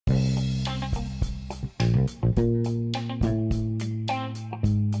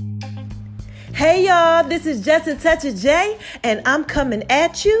Hey y'all, this is Just a Touch of J, and I'm coming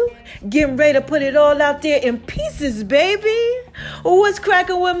at you, getting ready to put it all out there in pieces, baby. What's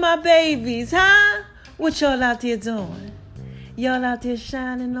cracking with my babies, huh? What y'all out there doing? Y'all out there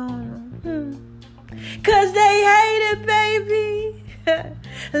shining on them? Cause they hate it, baby.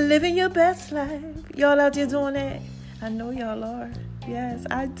 Living your best life. Y'all out there doing that? I know y'all are. Yes,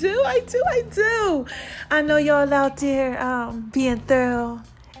 I do. I know y'all out there being thorough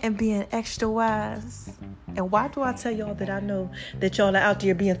and being extra wise. And why do I tell y'all that I know that y'all are out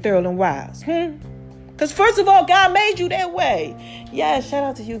there being thorough and wise? Because first of all, God made you that way. Yeah, shout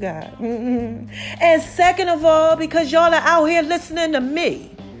out to you, God. And second of all, because y'all are out here listening to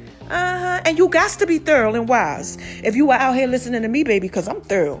me. And you got to be thorough and wise if you are out here listening to me, baby, because I'm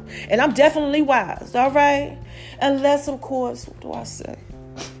thorough. And I'm definitely wise, all right? Unless, of course, what do I say?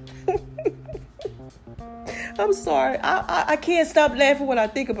 I'm sorry. I can't stop laughing when I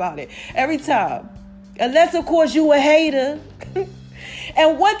think about it. Every time. Unless, of course, you a hater.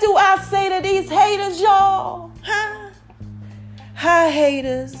 And what do I say to these haters, y'all? Hi,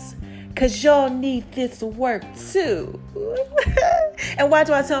 haters. Because y'all need this work, too. And why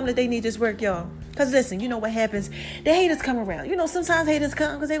do I tell them that they need this work, y'all? Because, listen, you know what happens? The haters come around. You know, sometimes haters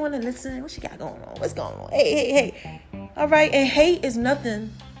come because they want to listen. What you got going on? What's going on? Hey. All right? And hate is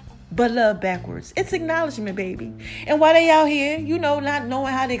nothing but love backwards. It's acknowledgement, baby. And while they out here, you know, not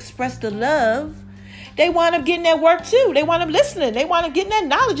knowing how to express the love, they wind up getting that work too. They wind up listening. They wind up getting that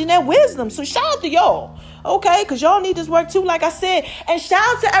knowledge and that wisdom. So shout out to y'all. Okay? Because y'all need this work too, like I said. And shout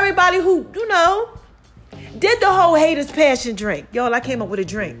out to everybody who, you know, did the whole haters passion drink. Y'all, I came up with a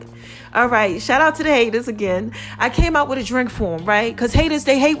drink. All right. Shout out to the haters again. I came out with a drink for them, right? Because haters,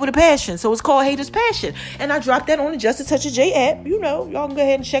 they hate with a passion. So it's called Haters Passion. And I dropped that on the Just a Touch of J app. You know, y'all can go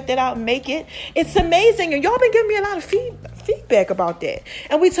ahead and check that out and make it. It's amazing. And y'all been giving me a lot of feedback about that.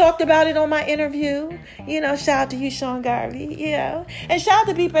 And we talked about it on my interview. You know, shout out to you, Sean Garvey. You know. And shout out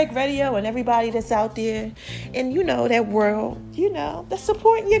to Beat Break Radio and everybody that's out there in, you know, that world, you know, that's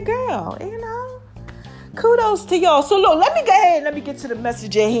supporting your girl, you know. Kudos to y'all. So look, let me go ahead and let me get to the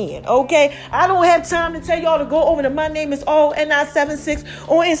message at hand, okay? I don't have time to tell y'all to go over to My Name Is ONI76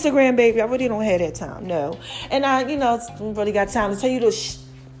 on Instagram, baby. I really don't have that time, no. And I, you know, don't really got time to tell you to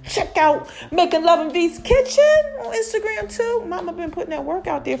check out Making Love and V's Kitchen on Instagram too. Mama been putting that work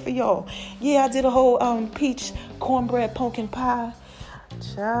out there for y'all. Yeah, I did a whole peach cornbread pumpkin pie.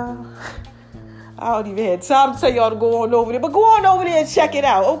 Child, I don't even have time to tell y'all to go on over there. But go on over there and check it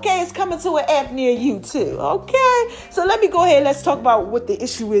out, okay? It's coming to an app near you, too, okay? So let me go ahead and let's talk about what the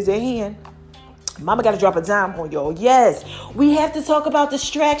issue is at hand. Mama got to drop a dime on y'all. Yes, we have to talk about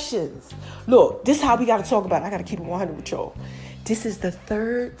distractions. Look, this is how we got to talk about it. I got to keep it 100 with y'all. This is the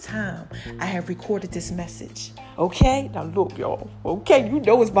third time I have recorded this message. Okay? Now look, y'all. Okay? You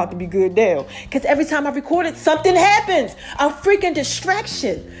know it's about to be good now. Because every time I record it, something happens. A freaking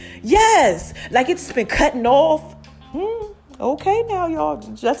distraction. Yes. Like it's been cutting off. Okay now, y'all.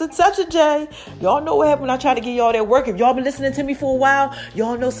 Just a touch of J. Y'all know what happened when I try to get y'all that work. If y'all been listening to me for a while,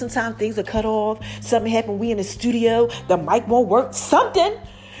 y'all know sometimes things are cut off. Something happened. We in the studio. The mic won't work. Something.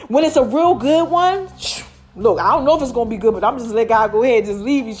 When it's a real good one, look, I don't know if it's going to be good, but I'm just let God go ahead and just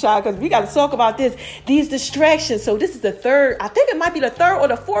leave you, child, because we got to talk about these distractions. So this is the third. I think it might be the third or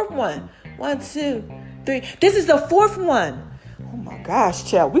the fourth one. 1, 2, 3. This is the fourth one. Oh, my gosh,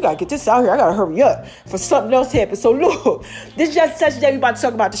 child. We got to get this out here. I got to hurry up for something else to happen. So look, this is Just Touch Day. We about to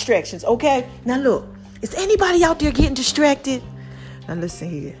talk about distractions, okay? Now look, is anybody out there getting distracted? Now listen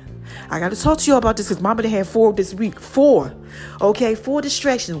here. I got to talk to you about this because Mama had 4 this week. 4. Okay, 4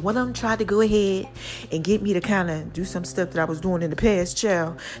 distractions. One of them tried to go ahead and get me to kind of do some stuff that I was doing in the past,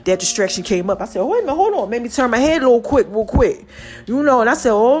 child. That distraction came up. I said, oh, wait a minute, hold on. Made me turn my head real quick. You know, and I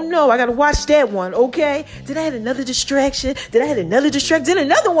said, oh, no, I got to watch that one, okay? Then I had another distraction. Then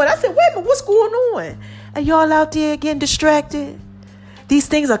another one. I said, wait a minute, what's going on? Are y'all out there getting distracted? These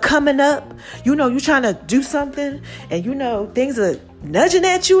things are coming up. You know, you trying to do something and, you know, things are nudging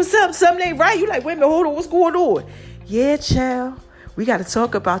at you or something ain't right. You like, wait a minute, hold on, what's going on? Yeah, child, we got to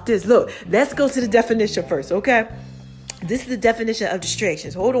talk about this. Look, let's go to the definition first, okay? This is the definition of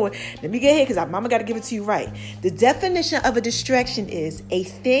distractions. Hold on. Let me get here because Mama got to give it to you right. The definition of a distraction is a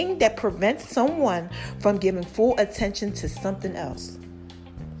thing that prevents someone from giving full attention to something else.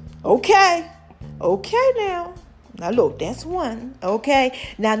 Okay now. Now, look, that's one. Okay.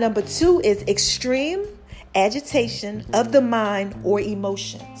 Now, number 2 is extreme agitation of the mind or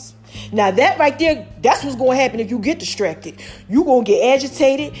emotions. Now that right there, that's what's going to happen if you get distracted. You're going to get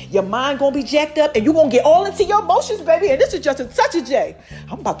agitated. Your mind going to be jacked up. And you're going to get all into your emotions, baby. And this is just a touch of J.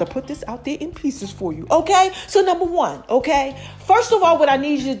 I'm about to put this out there in pieces for you. Okay? So number one, okay? First of all, what I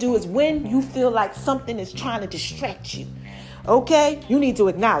need you to do is when you feel like something is trying to distract you, okay? You need to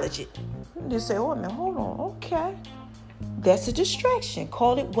acknowledge it. You just say, oh, man, hold on. Okay. That's a distraction.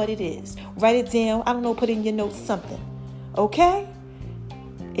 Call it what it is. Write it down. I don't know, put in your notes something. Okay?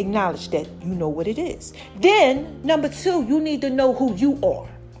 Acknowledge that you know what it is. Then, number two, you need to know who you are.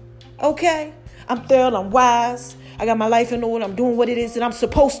 Okay? I'm thorough, I'm wise. I got my life in order. I'm doing what it is that I'm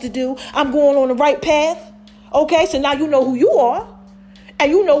supposed to do. I'm going on the right path. Okay? So now you know who you are.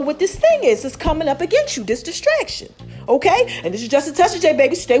 And you know what this thing is that's coming up against you, this distraction. Okay? And this is just a touch of J,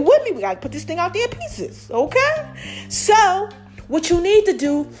 baby. Stay with me. We got to put this thing out there in pieces. Okay? So, what you need to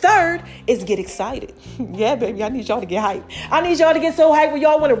do, third, is get excited. Yeah, baby, I need y'all to get hyped. I need y'all to get so hyped when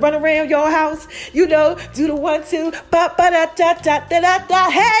y'all want to run around your house, you know, do the 1, 2, ba-ba-da-da-da-da-da-da.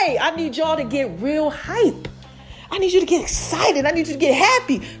 Hey, I need y'all to get real hype. I need you to get excited. I need you to get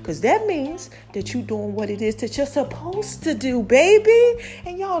happy because that means that you're doing what it is that you're supposed to do, baby.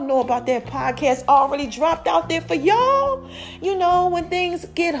 And y'all know about that podcast already dropped out there for y'all. You know, when things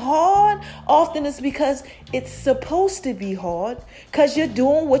get hard, often it's because it's supposed to be hard because you're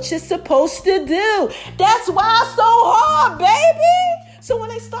doing what you're supposed to do. That's why it's so hard, baby. So when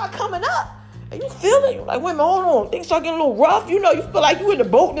they start coming up, and you feel it, you're like, wait a minute, hold on. Things start getting a little rough, you know, you feel like you in the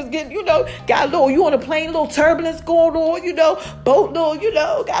boat and it's getting, you know, got a little, you on a plane, little turbulence going on, you know, boat, little, you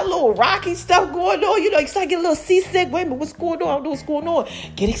know, got a little rocky stuff going on, you know, you start getting a little seasick. Wait a minute, what's going on? I don't know what's going on.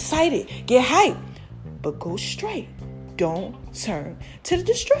 Get excited, get hyped, but go straight. Don't turn to the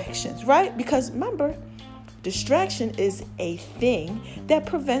distractions, right? Because remember, distraction is a thing that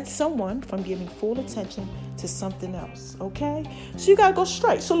prevents someone from giving full attention to something else, okay? So you gotta go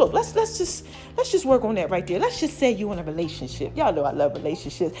straight. So look, let's just work on that right there. Let's just say you in a relationship. Y'all know I love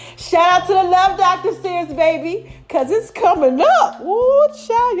relationships. Shout out to the Love Doctor series, baby, cause it's coming up. Ooh,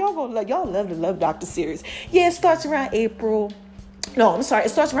 child, y'all love the Love Doctor series. Yeah, it starts around April. No, I'm sorry. It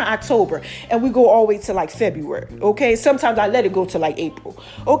starts around October and we go all the way to like February. Okay. Sometimes I let it go to like April.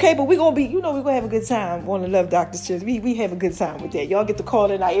 Okay. But we're going to be, you know, we're going to have a good time on the Love Doctor series. We have a good time with that. Y'all get to call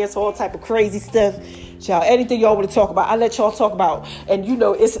in. I answer all type of crazy stuff. Y'all, anything y'all want to talk about, I let y'all talk about. And you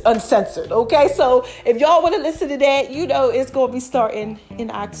know, it's uncensored. Okay. So if y'all want to listen to that, you know, it's going to be starting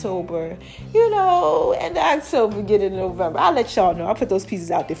in October, you know, and October, get in November. I'll let y'all know. I'll put those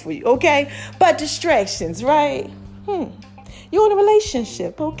pieces out there for you. Okay. But distractions, right? You're in a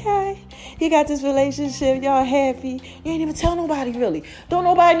relationship, okay? You got this relationship, y'all happy. You ain't even tell nobody really. Don't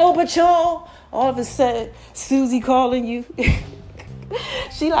nobody know but y'all. All of a sudden, Susie calling you.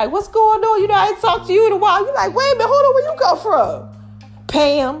 She like, what's going on? You know, I ain't talked to you in a while. You like, wait a minute, hold on, where you come from?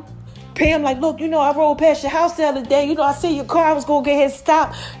 Pam like, look, you know, I rolled past your house the other day. You know, I see your car. I was going to go ahead and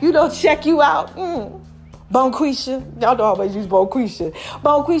stop, you know, check you out. Bonquisha, y'all know I always use Bonquisha.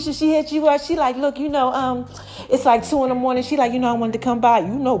 Bonquisha, she hit you up. She like, look, you know, it's like 2 a.m. She like, you know, I wanted to come by.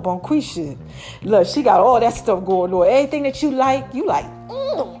 You know, Bonquisha. Look, she got all that stuff going on. Anything that you like,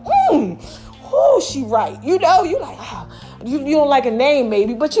 oh, she right. You know, you like, you don't like a name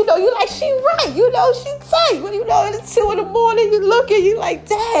maybe, but you know, you like, she right. You know, she tight. When you know, it's 2 a.m, you looking, you like,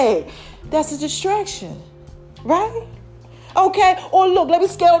 dang, that's a distraction, right? Okay, or look, let me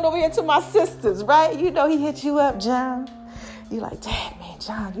scale on over here to my sisters, right? You know, he hit you up, John. You like, dang, man,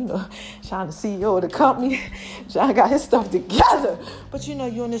 John, you know, John, the CEO of the company. John got his stuff together. But, you know,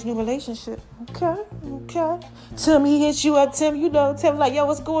 you're in this new relationship. Okay. Tim, he hits you up, Tim, you know, Tim like, yo,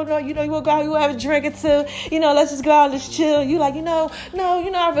 what's going on? You know, you want to go out, you have a drink or two. You know, let's just go out, let's chill. You like, no,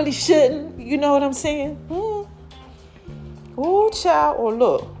 I really shouldn't. You know what I'm saying? Oh, child. Or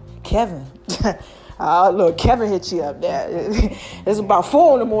look, Kevin. Look, Kevin hit you up there. It's about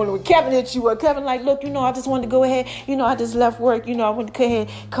 4 a.m. when Kevin hit you up. Kevin like, look, you know, I just wanted to go ahead. You know, I just left work. You know, I wanted to go ahead,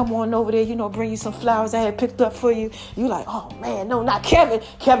 come on over there, you know, bring you some flowers I had picked up for you. You like, oh, man, no, not Kevin.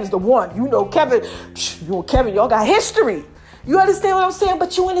 Kevin's the one. You know, Kevin, y'all got history. You understand what I'm saying?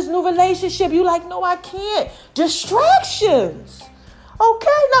 But you in this new relationship. You like, no, I can't. Distractions.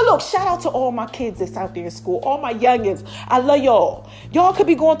 Okay, now look, shout out to all my kids that's out there in school, all my youngins. I love y'all. Y'all could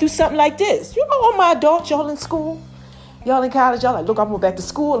be going through something like this. You know, all my adults, y'all in school, y'all in college, y'all like, look, I'm going back to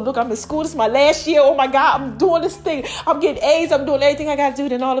school. Look, I'm in school. This is my last year. Oh, my God, I'm doing this thing. I'm getting A's. I'm doing everything I got to do.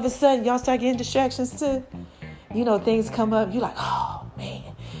 Then all of a sudden, y'all start getting distractions too. You know, things come up. You like, oh, man.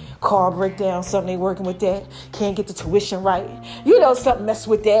 Car breakdown, something ain't working with that. Can't get the tuition right. You know, something mess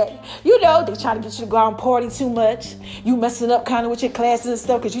with that. You know, they trying to get you to go out and party too much. You messing up kind of with your classes and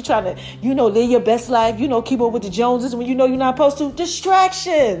stuff because you trying to, you know, live your best life. You know, keep up with the Joneses when you know you're not supposed to.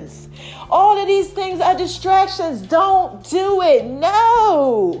 Distractions. All of these things are distractions. Don't do it.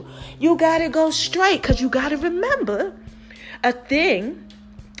 No. You got to go straight because you got to remember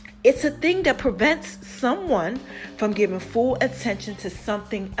it's a thing that prevents someone from giving full attention to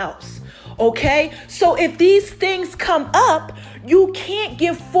something else. Okay? So if these things come up, you can't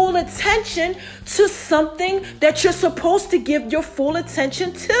give full attention to something that you're supposed to give your full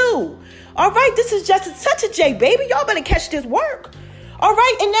attention to. All right? This is just such a J, baby. Y'all better catch this work. All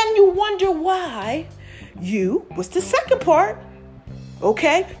right? And then you wonder why what's the second part?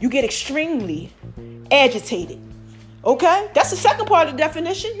 Okay? You get extremely agitated. Okay? That's the second part of the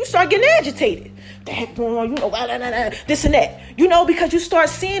definition. You start getting agitated. The heck going on? You know, this and that. You know, because you start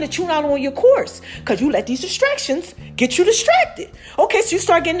seeing that you're not on your course. Because you let these distractions get you distracted. Okay, so you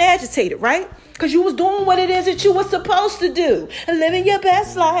start getting agitated, right? Because you was doing what it is that you were supposed to do. And living your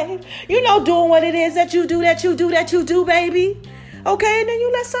best life. You know, doing what it is that you do, baby. Okay, and then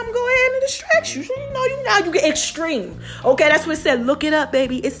you let something go ahead and distract you. You know, you get extreme. Okay, that's what it said. Look it up,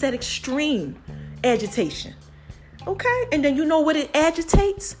 baby. It said extreme agitation. Okay, and then you know what it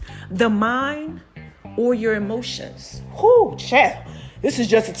agitates? The mind or your emotions. Whoo, child. This is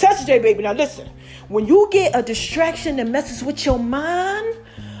just a touch today, baby. Now listen, when you get a distraction that messes with your mind,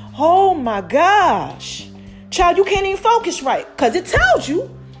 oh my gosh. Child, you can't even focus right because it tells you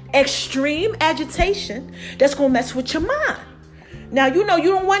extreme agitation that's going to mess with your mind. Now, you know,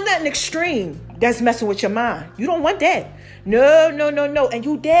 you don't want nothing extreme that's messing with your mind. You don't want that. No. And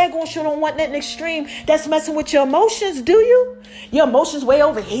you daggone sure don't want nothing extreme that's messing with your emotions, do you? Your emotions way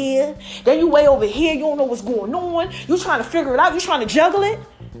over here. Then you way over here. You don't know what's going on. You trying to figure it out. You trying to juggle it.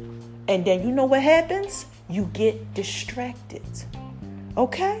 And then you know what happens? You get distracted.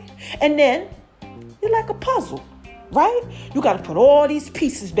 Okay? And then you're like a puzzle. Right? You got to put all these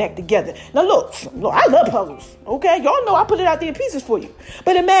pieces back together. Now look, I love puzzles. Okay? Y'all know I put it out there in pieces for you.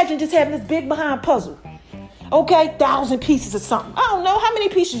 But imagine just having this big behind puzzle. Okay? 1,000 pieces or something. I don't know how many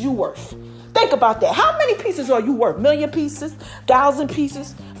pieces you worth. Think about that. How many pieces are you worth? 1,000,000 pieces? 1,000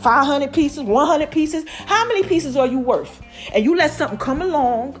 pieces? 500 pieces? 100 pieces? How many pieces are you worth? And you let something come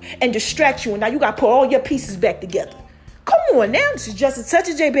along and distract you. And now you got to put all your pieces back together. Come on now. This is just a touch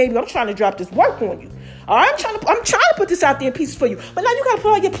of J, baby. I'm trying to drop this work on you. All right, I'm trying to put this out there in pieces for you. But now you got to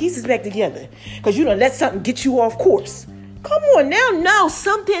put all your pieces back together. Because you done let something get you off course. Come on now. No,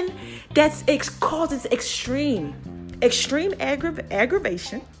 something that causes extreme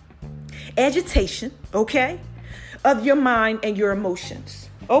aggravation, agitation, okay, of your mind and your emotions.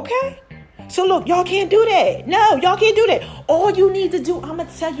 Okay? So look, y'all can't do that. No, y'all can't do that. All you need to do, I'm going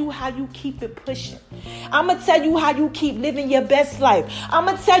to tell you how you keep it pushing. I'm going to tell you how you keep living your best life. I'm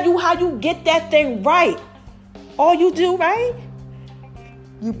going to tell you how you get that thing right. All you do, right?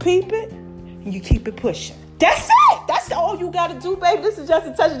 You peep it and you keep it pushing. That's it. That's all you got to do, baby. This is just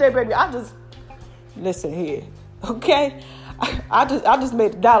a touch of that, baby. Listen here. Okay? I just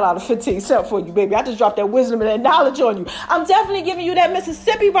made $1 out of 15 cents for you, baby. I just dropped that wisdom and that knowledge on you. I'm definitely giving you that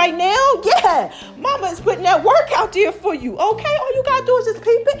Mississippi right now. Yeah. Mama is putting that work out there for you. Okay? All you got to do is just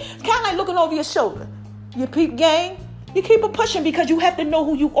peep it. It's kind of like looking over your shoulder. You peep game. You keep it pushing because you have to know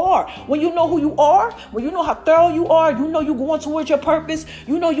who you are. When you know who you are, when you know how thorough you are, you know you're going towards your purpose.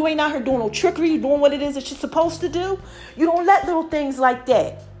 You know you ain't out here doing no trickery. You're doing what it is that you're supposed to do. You don't let little things like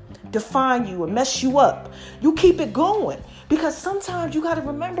that define you and mess you up. You keep it going. Because sometimes you got to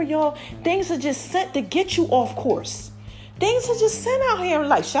remember, y'all, things are just sent to get you off course. Things are just sent out here in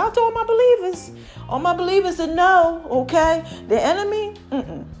life. Shout out to all my believers. All my believers that know, okay, the enemy,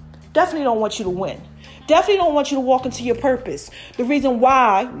 definitely don't want you to win. Definitely don't want you to walk into your purpose. The reason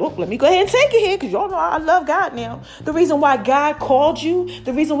why, look, let me go ahead and take it here because y'all know I love God now. The reason why God called you,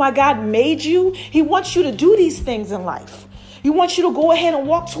 the reason why God made you, he wants you to do these things in life. He wants you to go ahead and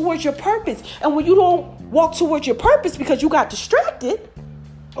walk towards your purpose. And when you don't walk towards your purpose because you got distracted,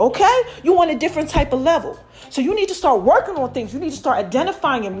 okay, you on a different type of level. So you need to start working on things. You need to start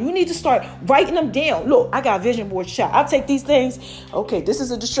identifying them. You need to start writing them down. Look, I got a vision board shot. I'll take these things. Okay, this is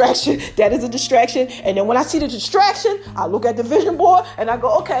a distraction. That is a distraction. And then when I see the distraction, I look at the vision board and I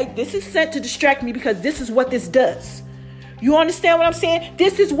go, okay, this is sent to distract me because this is what this does. You understand what I'm saying?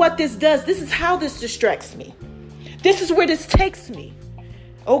 This is what this does. This is how this distracts me. This is where this takes me.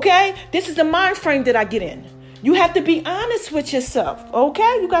 Okay? This is the mind frame that I get in. You have to be honest with yourself.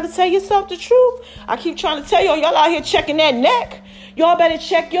 Okay? You got to tell yourself the truth. I keep trying to tell y'all out here checking that neck. Y'all better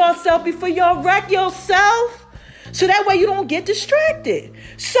check yourself before y'all wreck yourself. So that way you don't get distracted.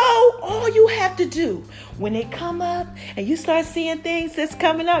 So all you have to do when they come up and you start seeing things that's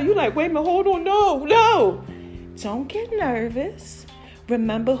coming out, you're like, wait a minute, hold on, no. Don't get nervous.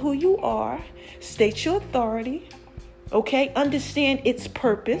 Remember who you are. State your authority. Okay? Understand its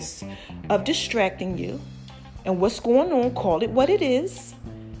purpose of distracting you. And what's going on, call it what it is.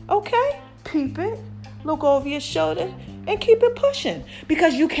 Okay? Peep it. Look over your shoulder and keep it pushing.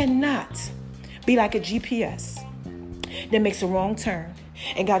 Because you cannot be like a GPS that makes a wrong turn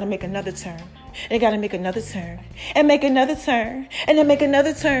and got to make another turn. And got to make another turn and make another turn and then make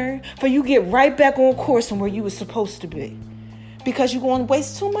another turn for you get right back on course from where you were supposed to be. Because you're going to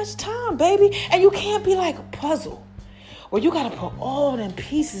waste too much time, baby. And you can't be like a puzzle where you got to put all them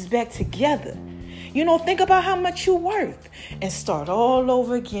pieces back together. Think about how much you're worth and start all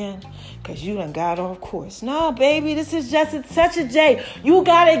over again because you done got off course. No, baby, this is just such a day. You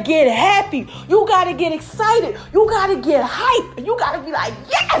got to get happy. You got to get excited. You got to get hype. And you got to be like,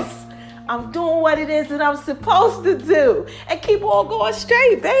 yes, I'm doing what it is that I'm supposed to do. And keep on going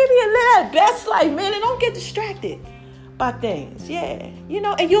straight, baby, and live that best life, man. And don't get distracted by things. Yeah. And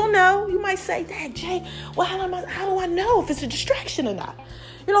you'll know. You might say, Dad, Jay, well, how do I know if it's a distraction or not?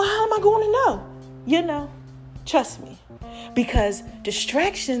 How am I going to know? Trust me, because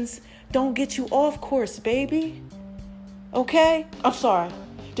distractions don't get you off course, baby. Okay? I'm sorry.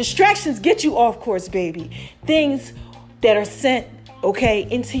 Distractions get you off course, baby. Things that are sent, okay,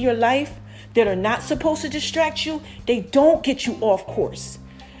 into your life that are not supposed to distract you, they don't get you off course.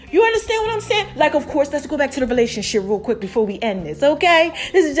 You understand what I'm saying? Like, of course, let's go back to the relationship real quick before we end this, okay?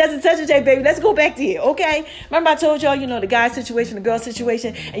 This is just a touch of J, baby. Let's go back to it, okay? Remember I told y'all, the guy situation, the girl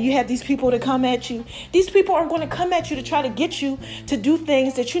situation, and you have these people that come at you. These people aren't going to come at you to try to get you to do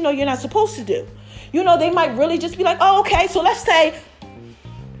things that you're not supposed to do. They might really just be like, oh, okay, so let's say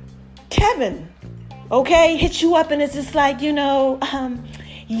Kevin, okay, hit you up and it's just like,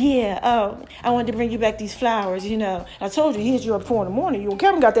 I wanted to bring you back these flowers, I told you he hit you up 4 a.m. You and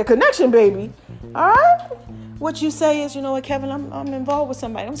Kevin got that connection, baby. All right? What you say is, what, Kevin, I'm involved with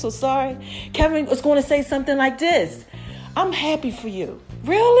somebody. I'm so sorry. Kevin was going to say something like this. I'm happy for you.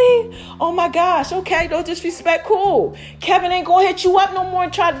 Really? Oh, my gosh. Okay, no disrespect. Cool. Kevin ain't going to hit you up no more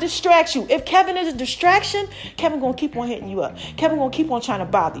and try to distract you. If Kevin is a distraction, Kevin going to keep on hitting you up. Kevin going to keep on trying to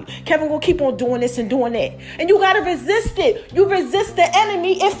bother you. Kevin going to keep on doing this and doing that. And you got to resist it. You resist the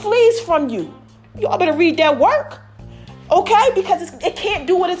enemy, it flees from you. Y'all better read that work. Okay? Because it can't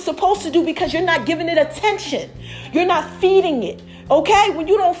do what it's supposed to do because you're not giving it attention. You're not feeding it. Okay? When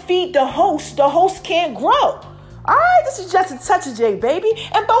you don't feed the host can't grow. All right, this is just a touch of J, baby.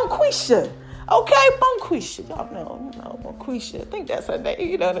 And Bonquisha. Okay, Bonquisha. Y'all know Bonquisha. I think that's her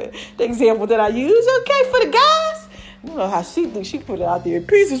name. The example that I use. Okay, for the guys. You know how she do. She put it out there in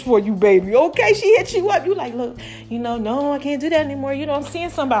pieces for you, baby. Okay, she hit you up. You like, look, no, I can't do that anymore. I'm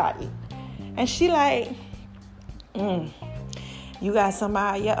seeing somebody. And she like, you got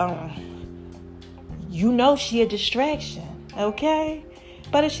somebody, she a distraction. Okay?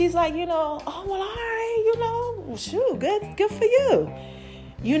 But if she's like, oh, well, all right, shoot, good for you.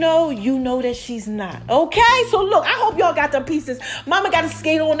 You know that she's not. Okay? So look, I hope y'all got them pieces. Mama got to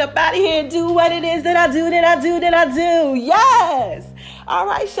skate on up out of here and do what it is that I do. Yes. All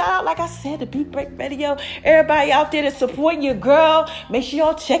right, shout out, like I said, the Beat Break Radio. Everybody out there that's supporting your girl, make sure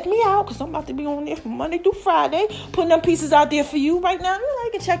y'all check me out because I'm about to be on there from Monday through Friday, putting them pieces out there for you right now. You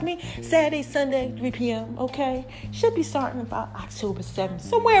can check me Saturday, Sunday, 3 p.m., okay? Should be starting about October 7th,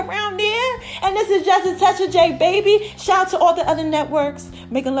 somewhere around there. And this is just a touch of J, baby. Shout out to all the other networks.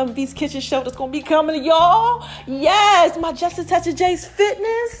 Making Love and Beats Kitchen Show that's going to be coming to y'all. Yes, my Just a Touch of J's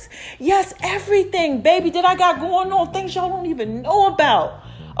Fitness. Yes, everything, baby, that I got going on. Things y'all don't even know about.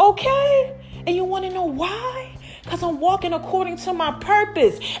 Okay? And you want to know why? Because I'm walking according to my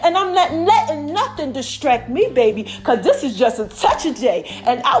purpose. And I'm not letting nothing distract me, baby. Because this is just a touch of J.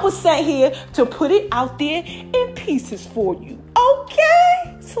 And I was sent here to put it out there in pieces for you.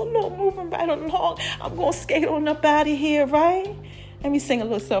 Okay? So look, moving right along. I'm going to skate on up out of here, right? Let me sing a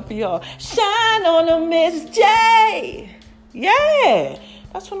little something for y'all. Shine on them, Miss J. Yeah.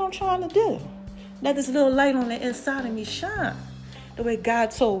 That's what I'm trying to do. Let this little light on the inside of me shine. The way God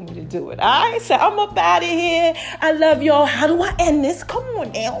told me to do it. All right, so I'm up out of here. I love y'all. How do I end this? Come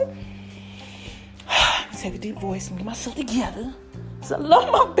on now. Take a deep voice and get myself together. So I love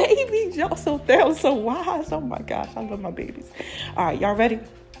my babies. Y'all so wise. Oh my gosh, I love my babies. All right, y'all ready?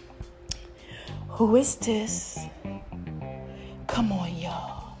 Who is this? Come on,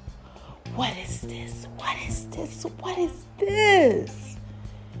 y'all. What is this?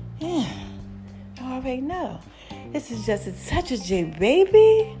 Yeah, you already know. This is just a touch of J,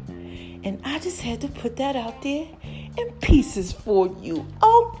 baby. And I just had to put that out there in pieces for you,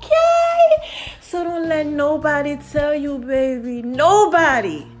 okay? So don't let nobody tell you, baby,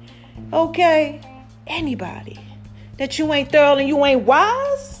 nobody, okay? Anybody, that you ain't thorough and you ain't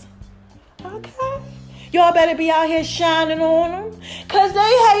wise, okay? Y'all better be out here shining on them, because they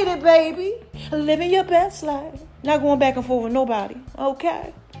hate it, baby. Living your best life. Not going back and forth with nobody,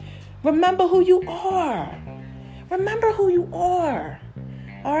 okay? Remember who you are. Remember who you are.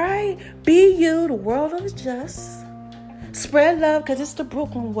 All right? Be you. The world is just. Spread love because it's the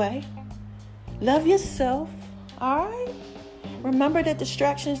Brooklyn way. Love yourself. All right? Remember that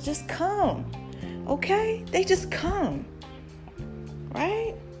distractions just come. Okay? They just come.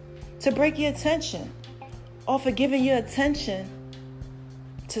 Right? To break your attention. Or for giving your attention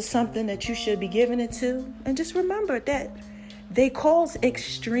to something that you should be giving it to. And just remember that they cause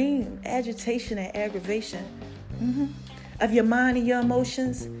extreme agitation and aggravation of your mind and your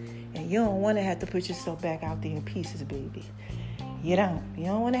emotions. And you don't want to have to put yourself back out there in pieces, baby. You don't. You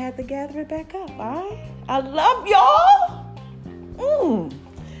don't want to have to gather it back up, all right? I love y'all.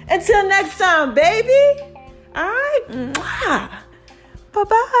 Until next time, baby. All right? Mwah.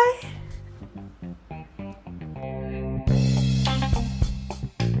 Bye-bye.